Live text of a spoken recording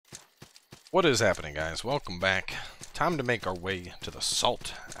What is happening, guys? Welcome back. Time to make our way to the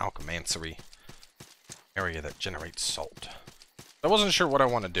salt Alkymancery area that generates salt. I wasn't sure what I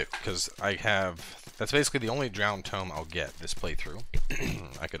want to do, because that's basically the only drowned tome I'll get this playthrough.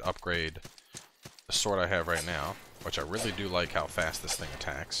 I could upgrade the sword I have right now, which I really do like how fast this thing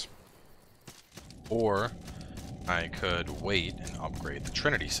attacks. Or I could wait and upgrade the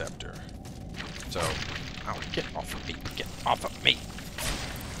Trinity Scepter. So, get off of me, get off of me!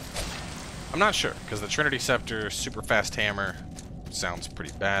 I'm not sure, because the Trinity Scepter, super fast hammer, sounds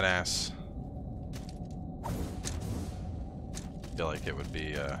pretty badass. I feel like it would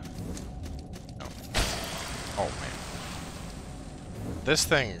be, no. Oh man. This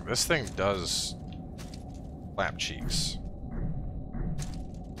thing does slap cheeks.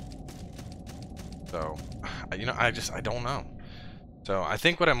 So, I don't know. So, I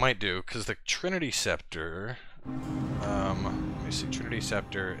think what I might do, because the Trinity Scepter, let me see, Trinity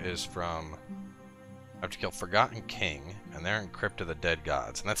Scepter is from, I have to kill Forgotten King, and they're in Crypt of the Dead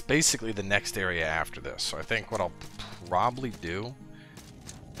Gods, and that's basically the next area after this. So I think what I'll probably do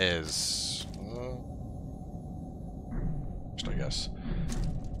is, I guess.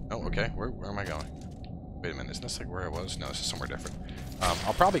 Oh, okay, where am I going? Wait a minute, isn't this like where I was? No, this is somewhere different.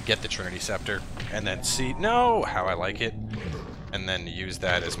 I'll probably get the Trinity Scepter, and then see, how I like it, and then use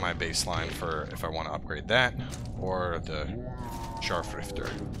that as my baseline for if I want to upgrade that, or the Scharfrichter.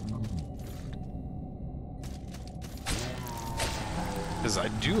 Because I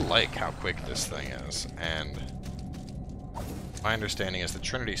do like how quick this thing is, and my understanding is the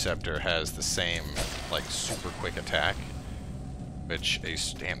Trinity Scepter has the same, like, super quick attack, which,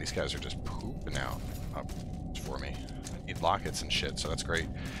 damn, these guys are just pooping out up for me. I need lockets and shit, so that's great.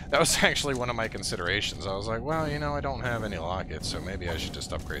 That was actually one of my considerations. I was like, well, I don't have any lockets, so maybe I should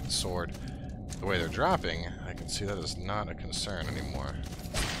just upgrade the sword. The way they're dropping, I can see that is not a concern anymore.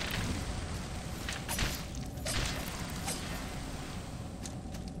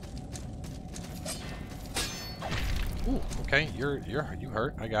 Ooh, okay, you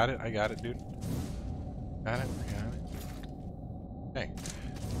hurt. I got it, dude. Got it. Okay.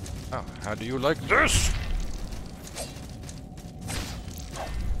 Oh, how do you like this?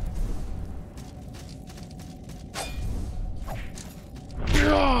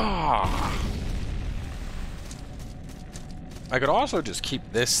 I could also just keep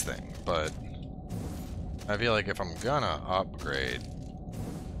this thing, but I feel like if I'm gonna upgrade,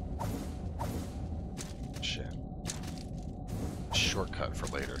 shortcut for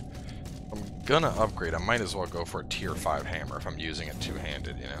later. If I'm gonna upgrade, I might as well go for a tier 5 hammer if I'm using it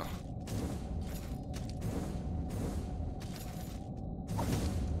two-handed,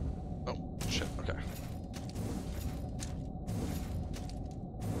 Oh, shit, okay.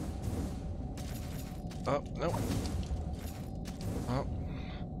 Oh, no. Oh.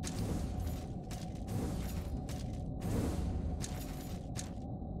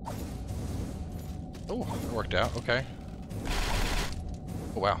 Oh, that worked out, okay.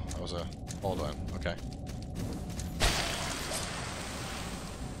 Oh wow, that was a hold on. Okay.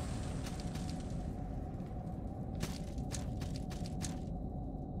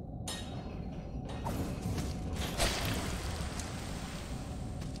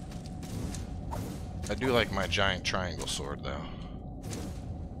 I do like my giant triangle sword though.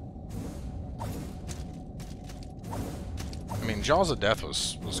 I mean, Jaws of Death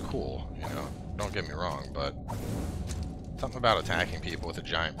was cool, don't get me wrong, but something about attacking people with a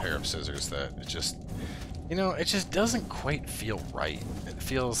giant pair of scissors that it just, it just doesn't quite feel right. It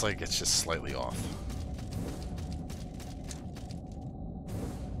feels like it's just slightly off.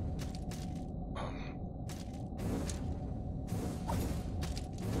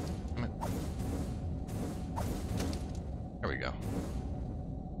 There we go.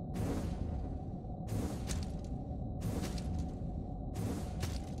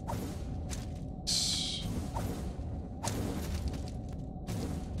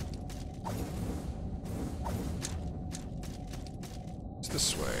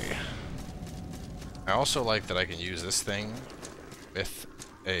 This way. I also like that I can use this thing with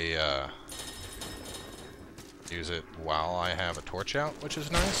a, use it while I have a torch out, which is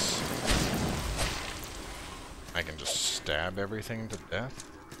nice. I can just stab everything to death.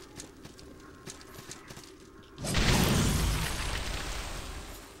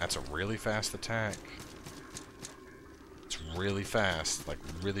 That's a really fast attack. It's really fast, like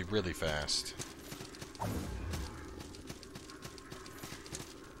really, really fast.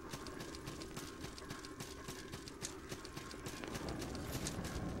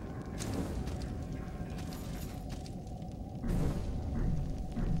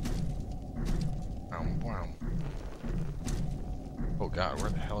 god,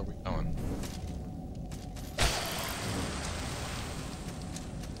 where the hell are we going?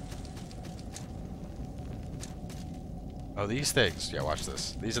 Oh, these things. Yeah, watch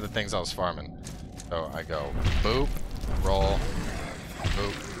this. These are the things I was farming. So I go boop, roll,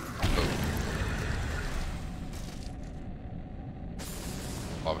 boop, boop.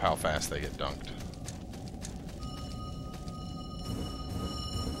 Love how fast they get dunked.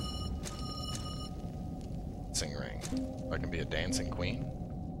 Dancing ring. I can be a dancing queen.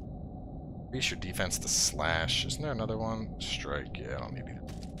 Increase your defense to slash. Isn't there another one? Strike. Yeah, I don't need either.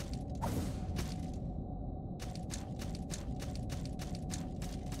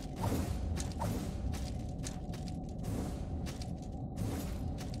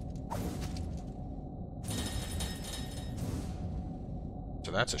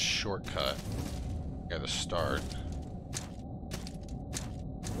 So that's a shortcut. Gotta start.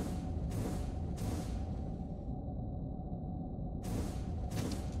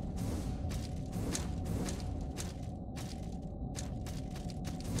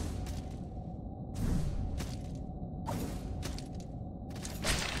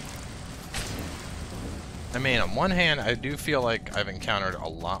 I mean, on one hand, I do feel like I've encountered a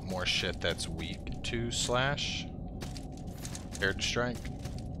lot more shit that's weak to slash compared to strike.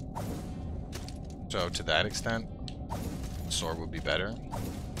 So to that extent, sword would be better.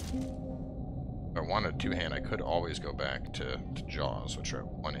 If I wanted two-hand, I could always go back to jaws, which are at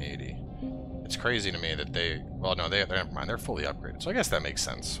 180. It's crazy to me that they... Well, no, they're never mind. They're fully upgraded. So I guess that makes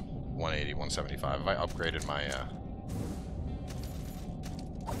sense. 180, 175. If I upgraded my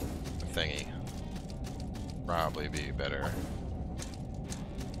thingy, probably be better.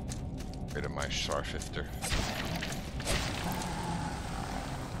 Rid of my Scharfifter.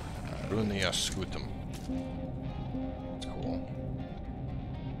 Runia Scutum. That's cool.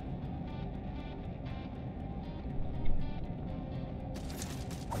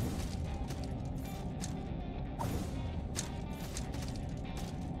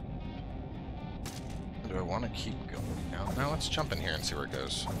 Do I want to keep going? Now let's jump in here and see where it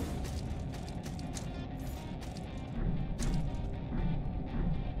goes.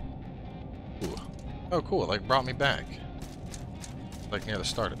 Ooh. Oh, cool. It, like, brought me back. Like, near the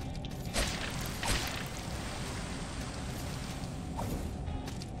start of it.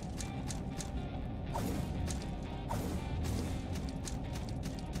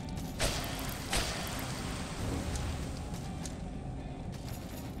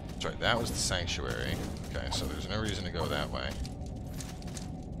 That's right, that was the sanctuary. Okay, so there's no reason to go that way.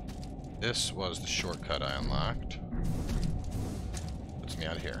 This was the shortcut I unlocked. Puts me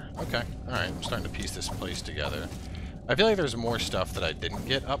out here. Okay, alright, I'm starting to piece this place together. I feel like there's more stuff that I didn't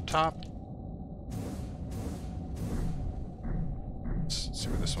get up top. Let's see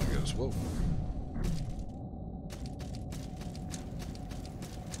where this one goes. Whoa.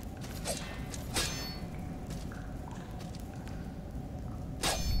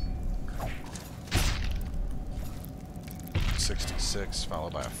 $66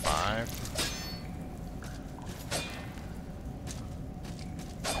 followed by a 5.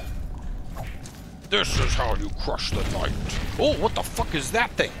 This is how you crush the night. Oh, what the fuck is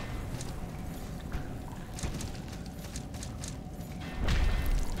that thing?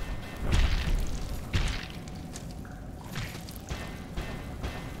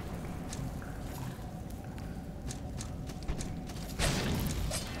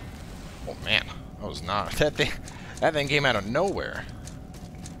 Oh man, that was not that thing. That thing came out of nowhere.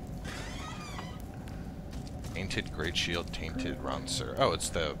 Tainted Great Shield, Tainted Ronser. Oh, it's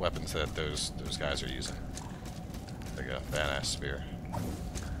the weapons that those guys are using. Like a badass spear. I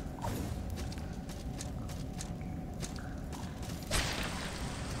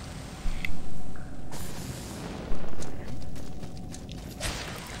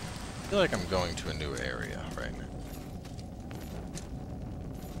feel like I'm going to a new area right now.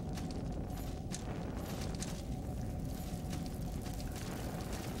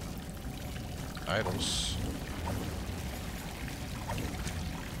 Idols.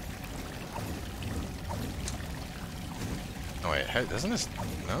 Oh wait, doesn't this...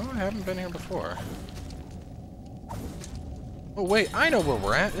 No, I haven't been here before. Oh wait, I know where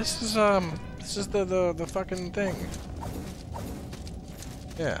we're at. This is the fucking thing.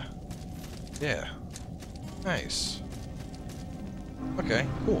 Yeah. Yeah. Nice. Okay,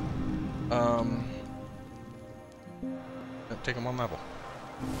 cool. Take them one level.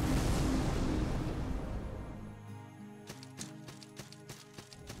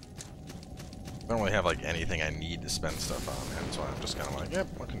 I don't really have like anything I need to spend stuff on, and so I'm just kind of like, yep,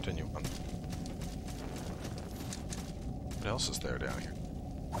 I'll continue on. What else is there down here?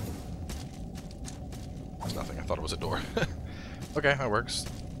 There's nothing. I thought it was a door. Okay, that works.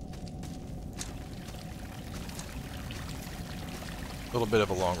 A little bit of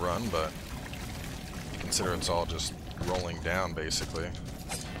a long run, but consider it's all just rolling down, basically.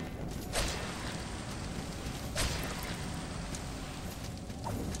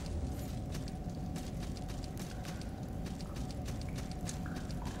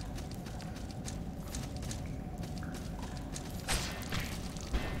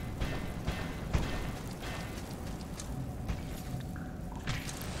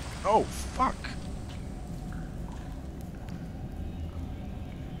 Oh, fuck!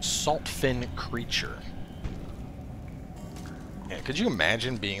 Salt fin creature. Yeah, could you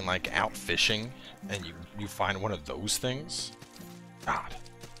imagine being like out fishing and you find one of those things? God.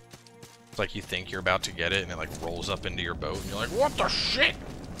 It's like you think you're about to get it and it like rolls up into your boat and you're like, what the shit?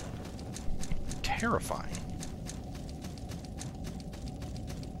 Terrifying.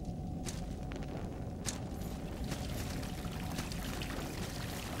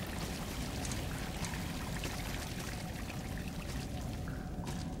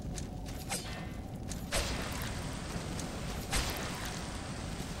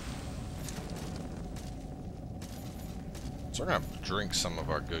 So we're gonna drink some of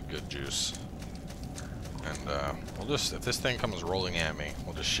our good juice. And we'll just, if this thing comes rolling at me,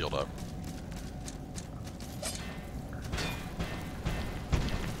 we'll just shield up.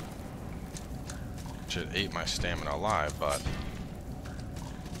 Should ate my stamina alive, but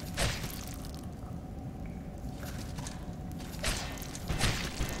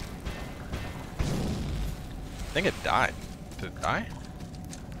I think it died. Did it die?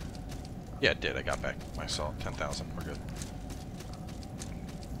 Yeah, it did. I got back my salt. 10,000. We're good.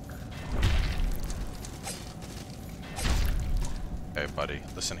 Okay, buddy.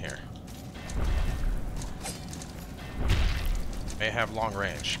 Listen here. May have long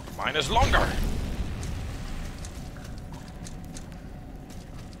range. Mine is longer!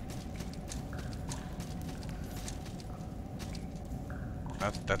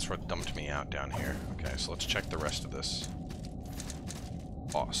 That's what dumped me out down here. Okay, so let's check the rest of this.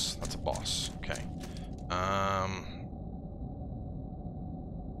 Boss. That's a boss. Okay.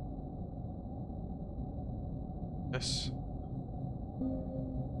 This.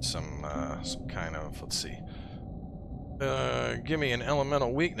 Some kind of, let's see. Give me an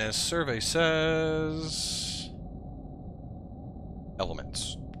elemental weakness. Survey says...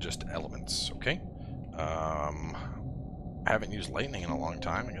 Elements. Just elements, okay? I haven't used lightning in a long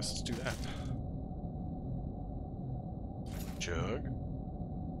time. I guess let's do that. Jug.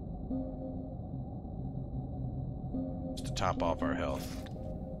 Just to top off our health.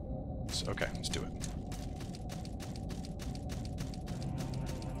 So, okay, let's do it.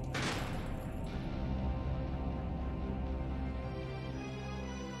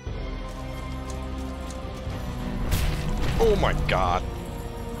 Oh my god.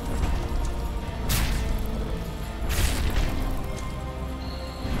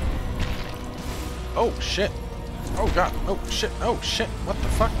 Oh shit. Oh god. Oh shit. Oh shit. What the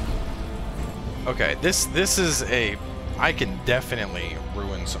fuck? Okay, this is a... I can definitely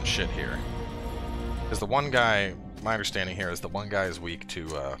ruin some shit here. Because the one guy... My understanding here is the one guy is weak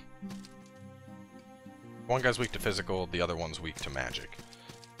to, one guy's weak to physical, the other one's weak to magic.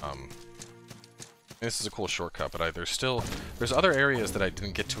 This is a cool shortcut, but there's other areas that I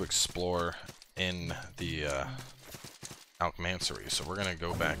didn't get to explore in the Alkymancery, so we're gonna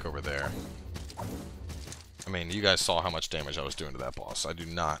go back over there. I mean, you guys saw how much damage I was doing to that boss. I do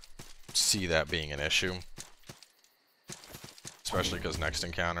not see that being an issue, especially because next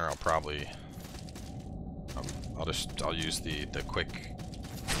encounter I'll probably I'll use the quick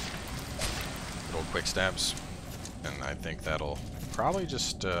little quick stabs, and I think that'll probably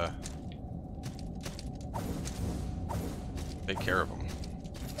just take care of them.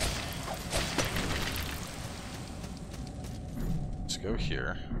 Let's go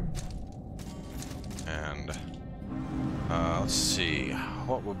here. And, let's see.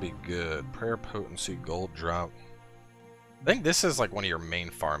 What would be good? Prayer potency, gold drop. I think this is like one of your main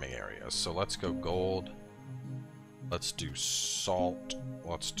farming areas. So let's go gold. Let's do salt.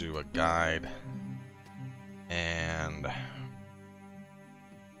 Let's do a guide. And...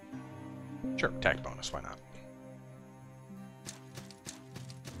 sure, attack bonus, why not?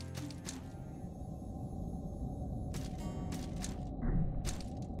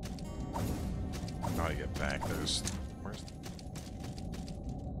 How do I get back? There's... where's...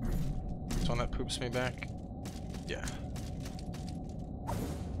 this one that poops me back? Yeah.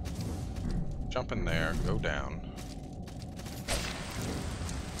 Jump in there, go down.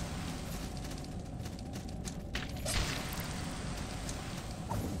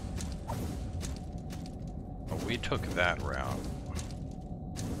 Oh, we took that route.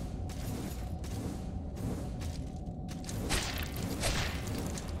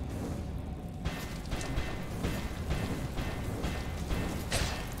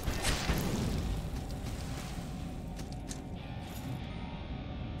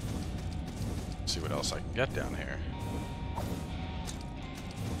 see what else I can get down here.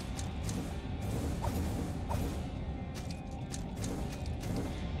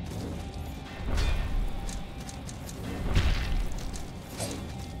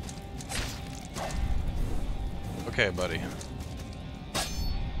 Okay, buddy.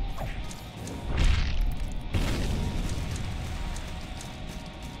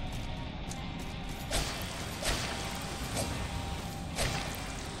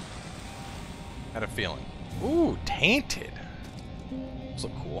 Had a feeling. Ooh, tainted. Those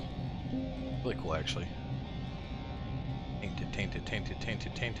look cool. Really cool, actually. Tainted, tainted, tainted,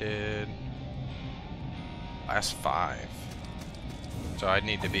 tainted, tainted. Last 5. So I'd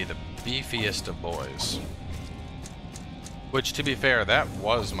need to be the beefiest of boys. Which, to be fair, that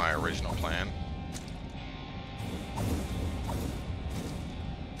was my original plan.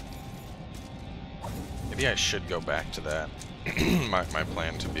 Maybe I should go back to that. my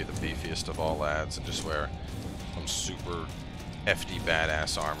plan to be the beefiest of all lads and just wear some super hefty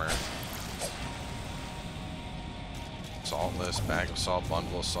badass armor. Saltless, bag of salt,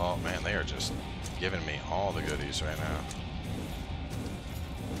 bundle of salt. Man, they are just giving me all the goodies right now.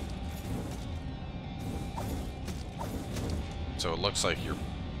 So it looks like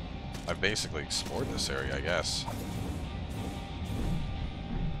I've basically explored this area, I guess.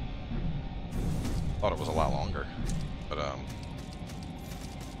 Thought it was a lot longer, but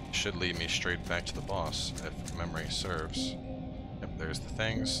should lead me straight back to the boss if memory serves. Yep, there's the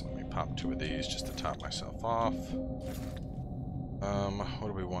things. Let me pop 2 of these just to top myself off. What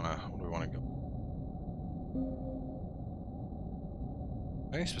do we wanna go?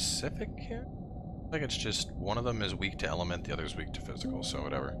 Any specific here? I think it's just one of them is weak to element, the other is weak to physical, so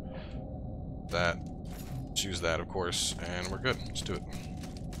whatever. That. Choose that, of course, and we're good. Let's do it.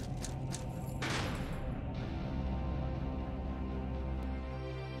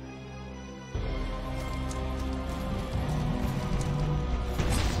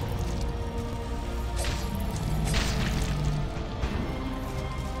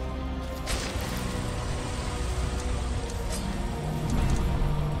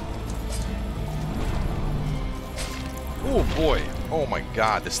 Oh boy! Oh my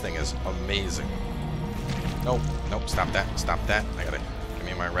god, this thing is amazing. Nope, nope, stop that, stop that. I gotta give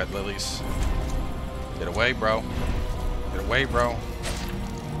me my red lilies. Get away, bro. Get away, bro.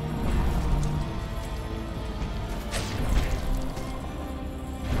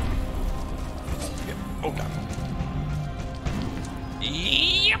 Oh god.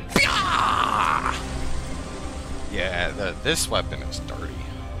 Yeah, this weapon is dirty.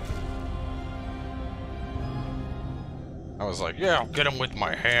 I was like, yeah, I'll get him with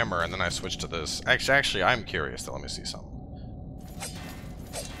my hammer, and then I switched to this. Actually, I'm curious, though. Let me see something.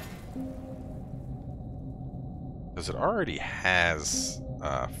 Because it already has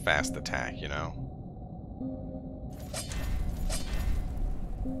fast attack, you know?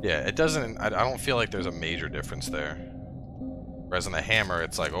 Yeah, it doesn't... I don't feel like there's a major difference there. Whereas in the hammer,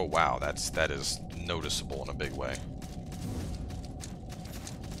 it's like, oh wow, that is noticeable in a big way.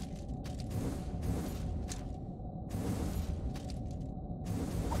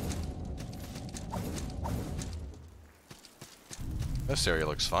 This area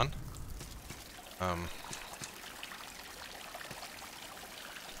looks fun.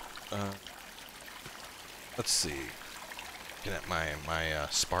 Let's see. Looking at my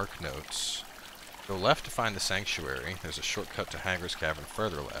spark notes. Go left to find the sanctuary. There's a shortcut to Hager's Cavern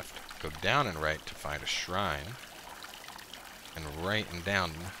further left. Go down and right to find a shrine. And right and down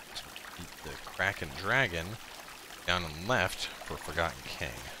to beat the Kraken Dragon. Down and left for Forgotten King.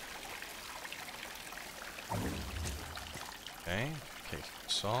 Okay. Okay,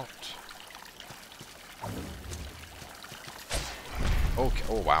 salt. Okay.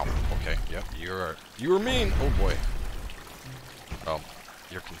 Oh wow. Okay. Yep. You're mean. Oh boy. Well,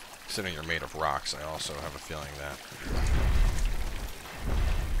 you're considering you're made of rocks. I also have a feeling that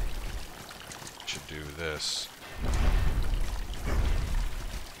I should do this.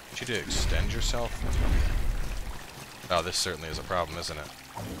 What you do? Extend yourself? Oh, this certainly is a problem, isn't it?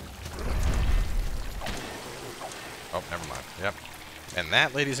 Oh, never mind. Yep. And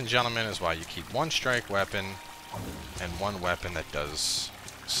that, ladies and gentlemen, is why you keep one strike weapon and one weapon that does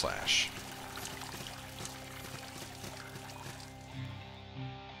slash.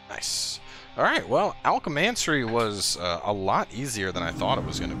 Nice. Alright, well, Alkymancery was a lot easier than I thought it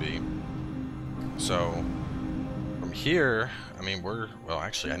was going to be. So, from here, I mean, well,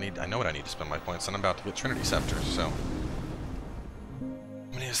 actually, I know what I need to spend my points on. I'm about to get Trinity Scepters, so...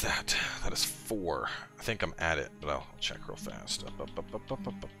 How many is that? That is 4. I think I'm at it, but I'll check real fast. Up.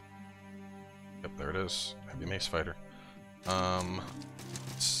 Yep, there it is. Heavy Mace Fighter. Let's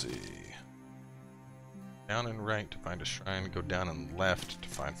see. Down and right to find a shrine. Go down and left to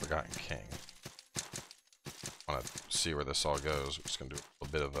find Forgotten King. I want to see where this all goes. We're just going to do a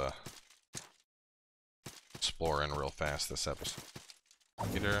bit of a exploring real fast this episode.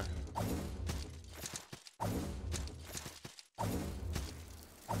 Peter.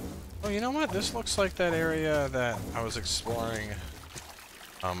 Oh, you know what? This looks like that area that I was exploring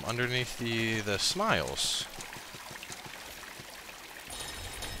underneath the smiles.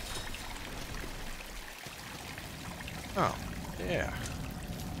 Oh, yeah.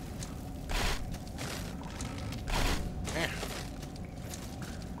 Yeah.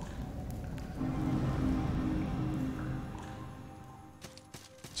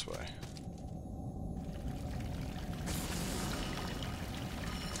 This way.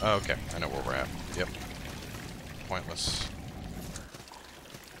 Oh, okay, I know where we're at. Yep. Pointless.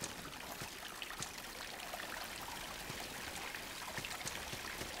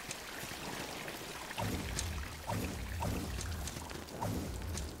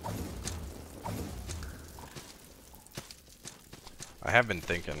 I have been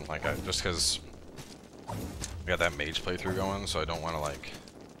thinking, like, just because I got that mage playthrough going, so I don't want to, like,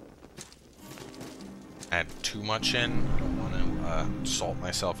 add too much in. I don't want to salt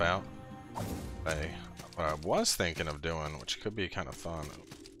myself out. What I was thinking of doing, which could be kind of fun,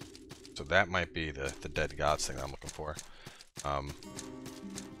 so that might be the Dead Gods thing that I'm looking for.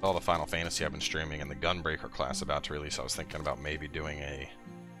 All the Final Fantasy I've been streaming and the Gunbreaker class about to release, I was thinking about maybe doing a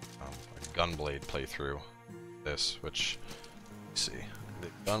Gunblade playthrough this, which... Let's see, the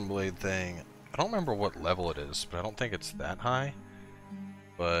Gunblade thing, I don't remember what level it is, but I don't think it's that high.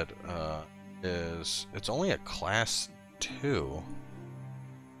 But it's only a class 2,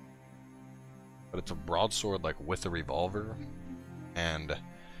 but it's a broadsword like with a revolver, and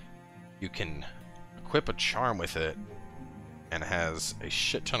you can equip a charm with it, and has a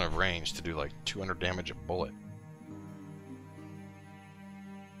shit ton of range to do like 200 damage a bullet.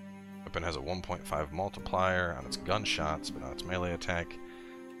 Weapon has a 1.5 multiplier on its gunshots, but not its melee attack.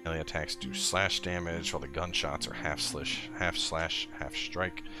 Melee attacks do slash damage, while the gunshots are half slash, half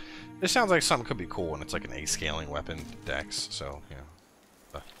strike. This sounds like something could be cool, and it's like an A-scaling weapon, dex, so, you know,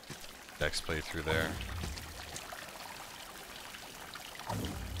 the dex playthrough there.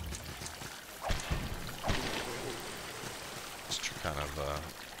 Just to kind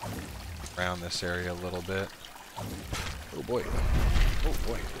of around this area a little bit. Oh boy. Oh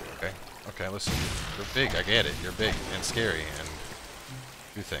boy. Okay. Okay, listen. You're big, I get it. You're big and scary and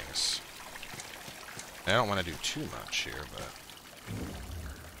do things. I don't want to do too much here, but...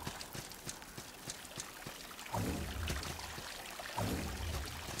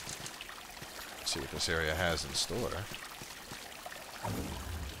 Let's see what this area has in store.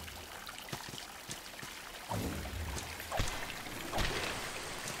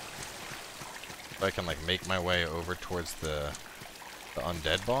 If I can, like, make my way over towards the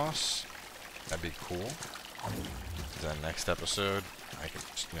undead boss, that'd be cool. Then next episode, I can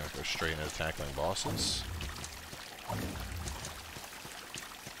just, you know, go straight into tackling bosses.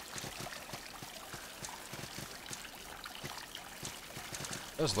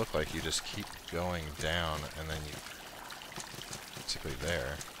 It does look like you just keep going down and then you basically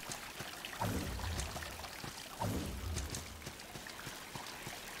there.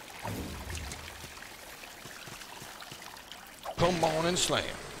 Come on and slam.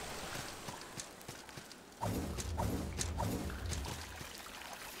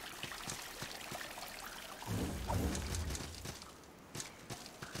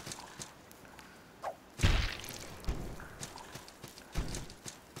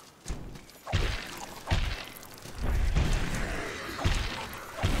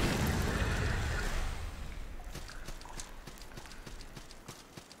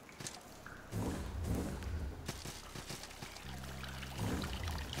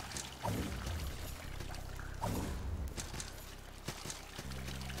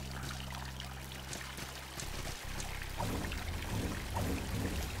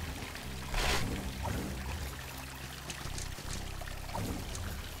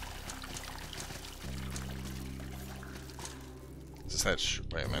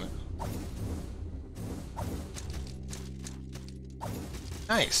 Wait a minute.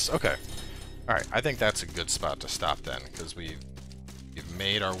 Nice. Okay. All right. I think that's a good spot to stop then, because we've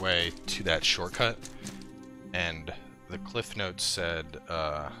made our way to that shortcut, and the cliff notes said,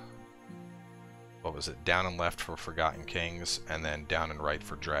 what was it? Down and left for Forgotten Kings, and then down and right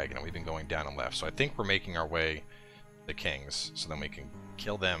for Dragon. And we've been going down and left, so I think we're making our way to the Kings, so then we can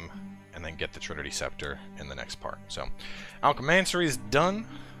kill them and then get the Trinity Scepter in the next part. So, Alkymancery is done.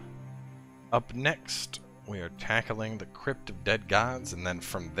 Up next, we are tackling the Crypt of Dead Gods, and then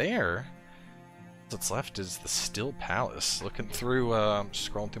from there, What's left is the Still Palace. Looking through,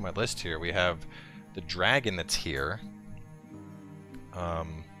 scrolling through my list here, we have the dragon that's here.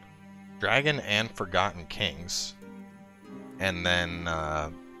 Dragon and Forgotten Kings. And then,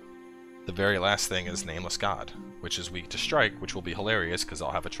 the very last thing is Nameless God, which is weak to strike, which will be hilarious because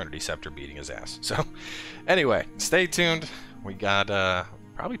I'll have a Trinity Scepter beating his ass. So, anyway, stay tuned. We got,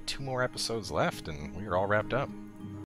 probably 2 more episodes left, and we're all wrapped up.